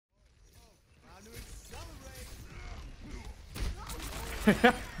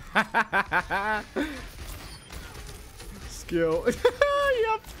Skill.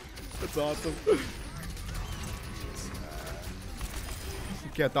 Yep. That's awesome.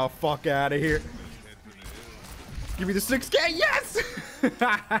 Get the fuck out of here. Give me the 6K. Yes!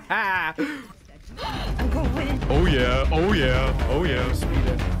 Oh yeah. Oh yeah. Oh yeah. Speed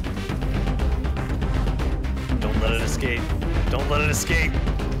it. Don't let it escape. Don't let it escape.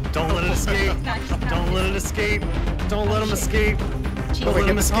 Don't let it escape. Don't let it escape. Don't let him escape. Don't let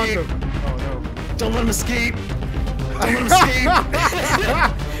him escape. Oh no. Don't let him escape. Don't let him escape.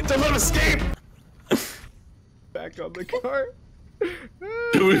 Don't let him escape. Back on the car.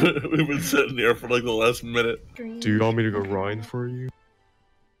 We've been sitting here for like the last minute. Do you want me to go Ryan for you?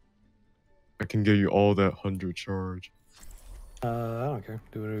 I can give you all that 100 charge. I don't care.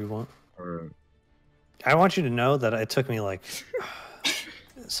 Do whatever you want. Alright. I want you to know that it took me like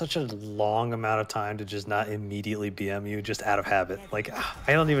such a long amount of time to just not immediately BM you just out of habit. Like,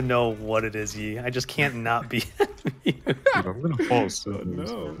 I don't even know what it is, Yi. I just can't not BM you. Dude, I'm gonna fall asleep.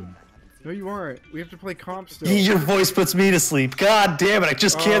 No. No, you aren't. We have to play comp still. Yi, your voice puts me to sleep. God damn it, I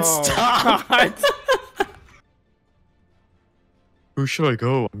just can't stop. Who should I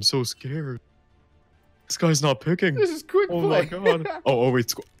go? I'm so scared. This guy's not picking. This is quick Oh play. my god. Oh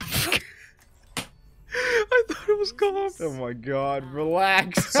wait. I thought it was gone. Oh my god,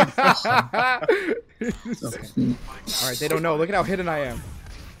 relax. Alright, they don't know. Look at how hidden I am.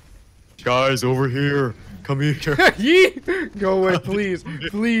 Guys, over here. Come here. Yee! Go away, please.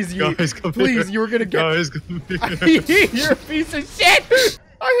 Please, Yee. Guys, come Please, here. you were gonna get. Guys, come here. Yee, you're a piece of shit!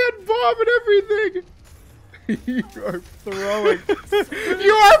 I had bomb and everything! You are throwing.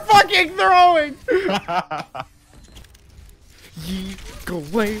 You are fucking throwing! Yee, go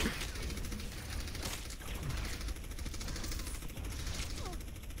away.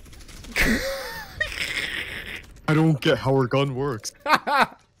 I don't get how our gun works.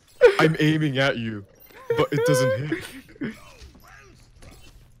 I'm aiming at you, but it doesn't hit.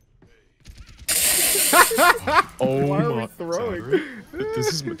 Oh Why are my! we throwing? Sorry.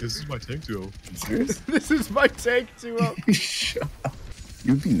 This is my tank duo. Serious? This is my tank duo. Shut up.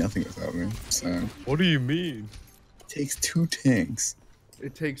 You'd be nothing without me. So What do you mean? it takes 2 tanks.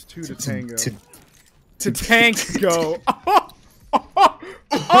 It takes 2 to tango. To tank go.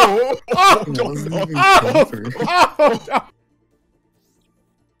 it wasn't even clever.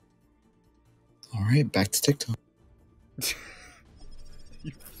 All right, back to TikTok.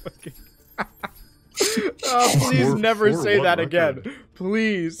 You fucking. Oh, please never say what that record? again.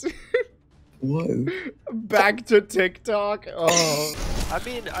 Please. What? Back to TikTok. Oh. I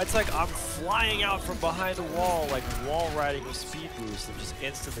mean, it's like I'm flying out from behind a wall, like wall riding with speed boost and just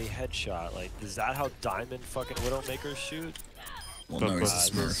instantly headshot. Like, is that how diamond fucking Widowmakers shoot? Well, no, he's a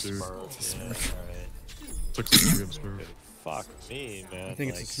Smurf. Smurf, yeah, alright. It's like 60 Smurf. Fuck me, man. I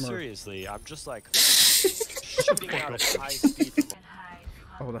think like, it's a Smurf. seriously, I'm just like shooting out at high speed.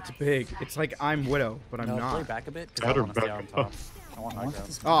 Oh, that's big. It's like I'm Widow, but I'm Play not. back a bit. 'Cause Better I want to stay back on up. top. I want high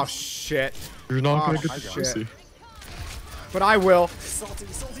ground. Oh shit. You're not gonna Oh, get the shit. pussy. But I will. Salty,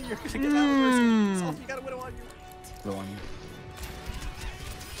 you're gonna get out of mercy. Salty, you got a widow on you. The one.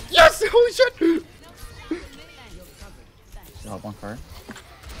 Yes! Holy shit! Hop on car.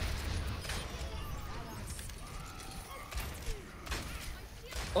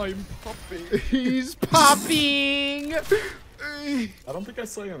 I'm popping. He's popping! I don't think I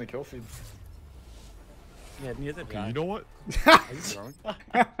saw you on the kill feed. Yeah, neither Okay, guy. you know what? Are you throwing?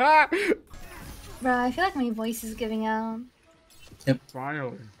 Bro, I feel like my voice is giving out.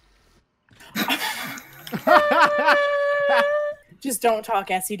 Finally. Just don't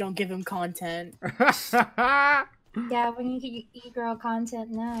talk, Essie. Don't give him content. Yeah, we need to get e-girl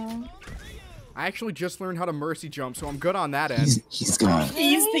content now. I actually just learned how to mercy jump, so I'm good on that end. He's gone.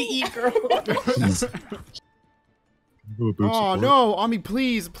 He's the e-girl. He's, Oh no, Ami,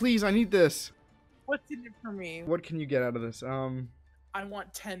 please, please, I need this. What's in it for me? What can you get out of this? I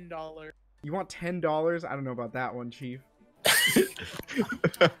want $10. You want $10? I don't know about that one, Chief.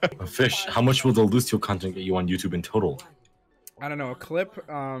 Fish, how much will the Lucio content get you on YouTube in total? I don't know, a clip?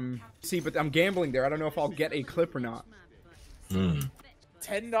 See, but I'm gambling there. I don't know if I'll get a clip or not. Hmm.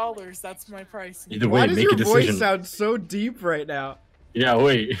 $10. That's my price. Either Why way, does make your a decision. voice sound so deep right now? Yeah,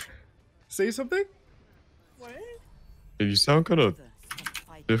 wait. Say something? What? You sound kind of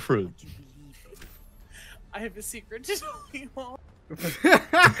different. I have a secret to tell you all.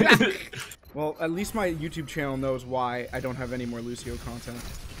 Well, at least my YouTube channel knows why I don't have any more Lucio content.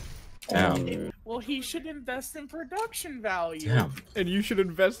 Damn. Well, he should invest in production value. Damn. And you should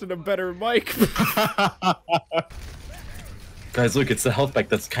invest in a better mic. Guys, look, it's the health pack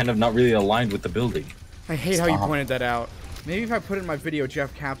that's kind of not really aligned with the building. I hate how you pointed that out. Maybe if I put it in my video,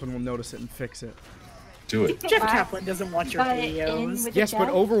 Jeff Kaplan will notice it and fix it. Do it. Jeff Kaplan doesn't watch your videos. Yes, but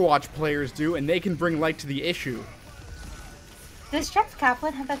Overwatch players do, and they can bring light to the issue. Does Jeff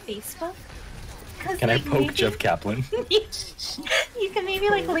Kaplan have a Facebook? Can I poke Jeff Kaplan? You can maybe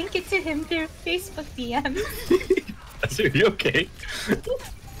like link it to him through Facebook DM. Are you okay?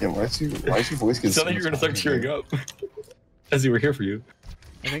 Yeah, why is your voice getting It sounded like you were gonna start tearing up. As you were here for you.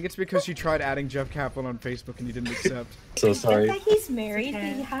 I think it's because you tried adding Jeff Kaplan on Facebook and he didn't accept. So sorry. That he's married, but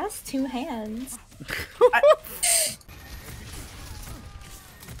he has 2 hands.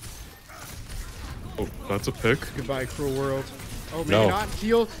 Oh, that's a pick. Goodbye, cruel world. Oh, maybe No. not.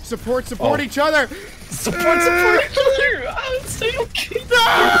 Heal, support each other. Support each other. I'm stay okay.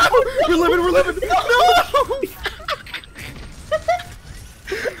 No! We're living. No!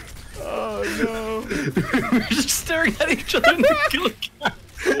 Oh no. We're just staring at each other in the kill cam.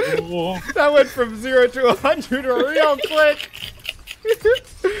 That went from 0 to 100 real quick.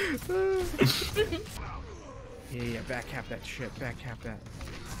 Yeah, back-cap that shit. Back-cap that.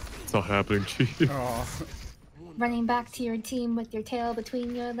 It's not happening, Chief. Oh. Running back to your team with your tail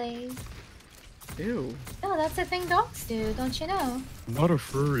between your legs. Ew. Oh, that's a thing dogs do, don't you know? I'm not a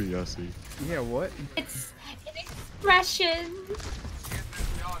furry, Essie. Yeah, what? It's an expression.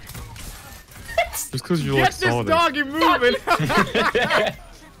 Just because you Get like this Sonic. doggy moving!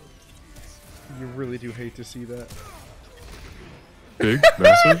 You really do hate to see that. Big,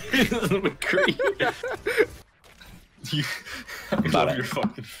 massive. McCree. I love your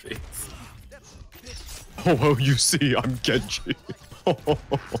fucking face. Oh, well, you see, I'm Genji. Oh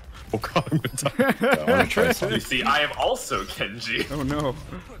god, I'm gonna die. I wanna try You something. see, I am also Kenji. Oh no.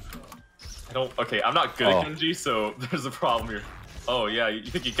 I don't. Okay, I'm not good at Kenji, so there's a problem here. Oh yeah, you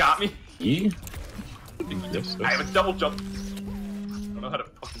think you got me? Yes, I have a double jump. I don't know how to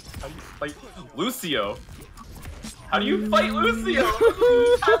fucking. How do you fight Lucio? How do you fight Lucio?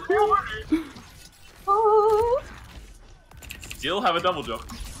 Oh. Still have a double jump.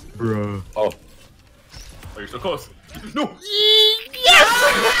 Bruh. Oh. Oh, you're so close. No!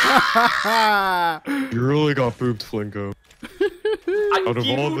 You really got booped, Flinko. Out of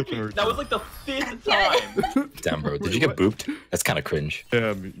all the characters. That was like the 5th time. Damn, bro. Did you get booped? That's kind of cringe.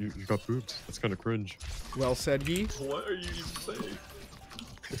 Yeah, you got booped. That's kind of cringe. Well said, Yi. What are you even saying?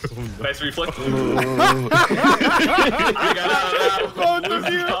 Oh, no. Nice reflex. I got Both of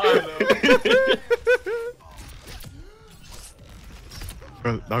you.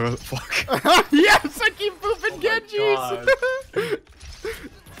 Fuck. Yes, I keep booping Genjis.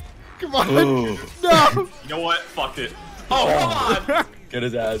 Come on. Ooh. No. You know what? Fuck it. Oh, come on! Get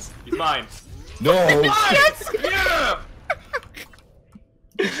his ass. He's mine. No. Yes! Yeah!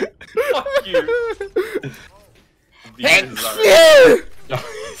 Fuck you.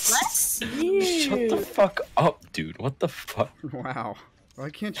 Shut the fuck up, dude. What the fuck? Wow. Why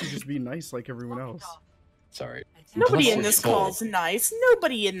can't you just be nice like everyone else? Sorry. Nobody Bless in his this soul. call is nice.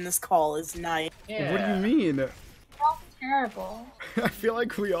 Nobody in this call is nice. What do you mean? Terrible. I feel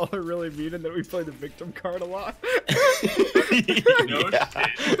like we all are really mean and that we play the victim card a lot. No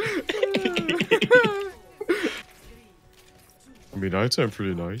I mean, I'd say I'm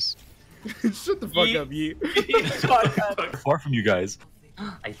pretty nice. Shut the fuck up, Yi. Far from you guys.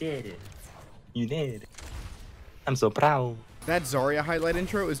 I did it. You did. I'm so proud. That Zarya highlight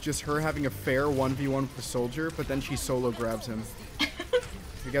intro is just her having a fair 1v1 with the soldier, but then she solo grabs him.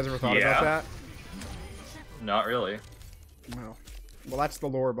 You guys ever thought about that? Not really. Well, that's the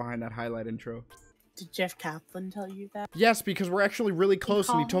lore behind that highlight intro. Did Jeff Kaplan tell you that? Yes, because we're actually really close,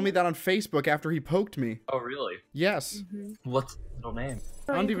 and he told me that on Facebook after he poked me. Oh, really? Yes. What's his middle name?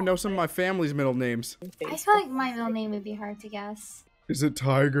 I don't even know some of my family's middle names. I feel like my middle name would be hard to guess. Is it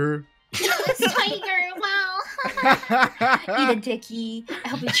Tiger? It's Tiger, wow. Eat a dicky. I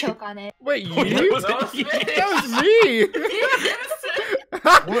hope you choke on it. Wait, you? That was me!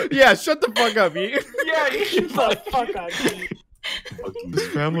 Yeah, shut the fuck up, Yi. Yeah, you should the fuck out of me. This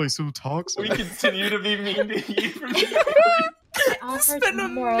family's so toxic. We continue to be mean to you for I offered Spend a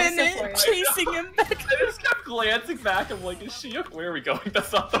moral minute support. chasing him back. I just kept glancing back. I'm like, is she? Where are we going?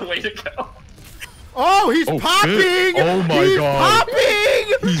 That's not the way to go. Oh, he's Oh, popping! shit. Oh my He's God.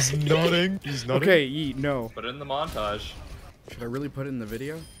 popping! He's nutting. He's nutting. Okay, Yi, no. Put it in the montage. Should I really put it in the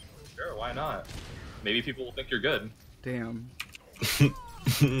video? Sure, why not? Maybe people will think you're good. Damn.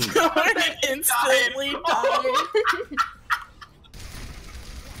 Instantly died.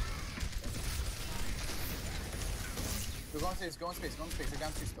 Go on space, go on space, you're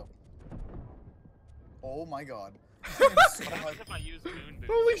down 2 still. Oh my god.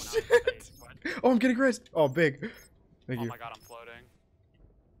 Holy shit! Oh, I'm getting Chris. Oh, big. Thank you. Oh my god, I'm floating.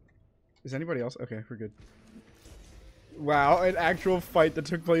 Is anybody else? Okay, we're good. Wow, an actual fight that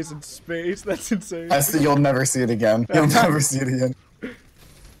took place in space. That's insane. You'll never see it again. You'll never see it again.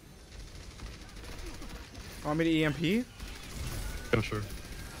 Want me to EMP? Yeah, sure.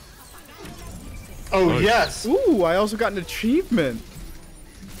 Oh, Nice. yes! Ooh, I also got an achievement.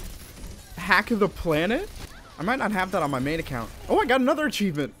 Hack of the planet? I might not have that on my main account. Oh, I got another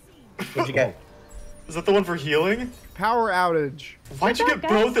achievement. What'd you get? Is that the one for healing? Power outage. Why'd you get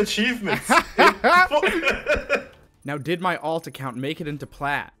both achievements? Now, did my alt account make it into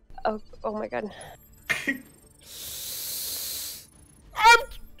plat? Oh my god. I'm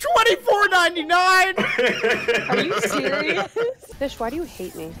 $24.99. Are you serious? Phish, why do you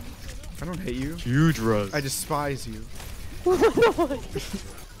hate me? I don't hate you. Huge Ruz. I despise you.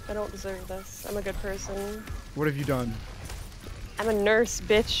 I don't deserve this. I'm a good person. What have you done? I'm a nurse,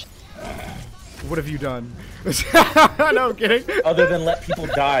 bitch. What have you done? No, I'm kidding. Other than let people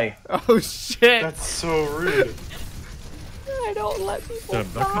die. Oh shit. That's so rude. I don't let people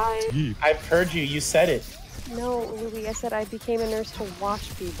Damn, that die. got deep. I've heard you. You said it. No, Louis, I said I became a nurse to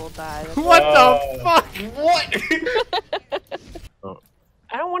watch people die. That's What the fuck? What?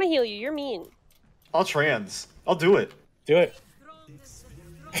 I don't want to heal you. You're mean. I'll trans. I'll do it. Do it.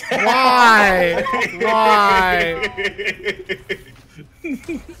 Why? Why?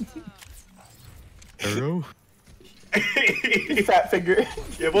 Arrow? Fat finger.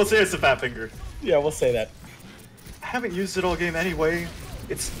 Yeah, we'll say it's a fat finger. Yeah, we'll say that. I haven't used it all game anyway.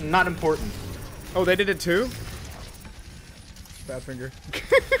 It's not important. Oh, they did it too? Bad finger.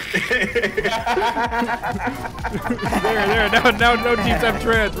 there. Now no teams have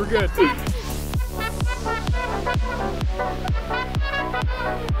trans. We're good.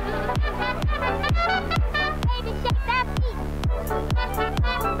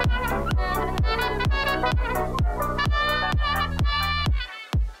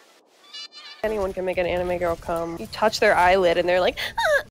 Anyone can make an anime girl come. You touch their eyelid and they're like, ah!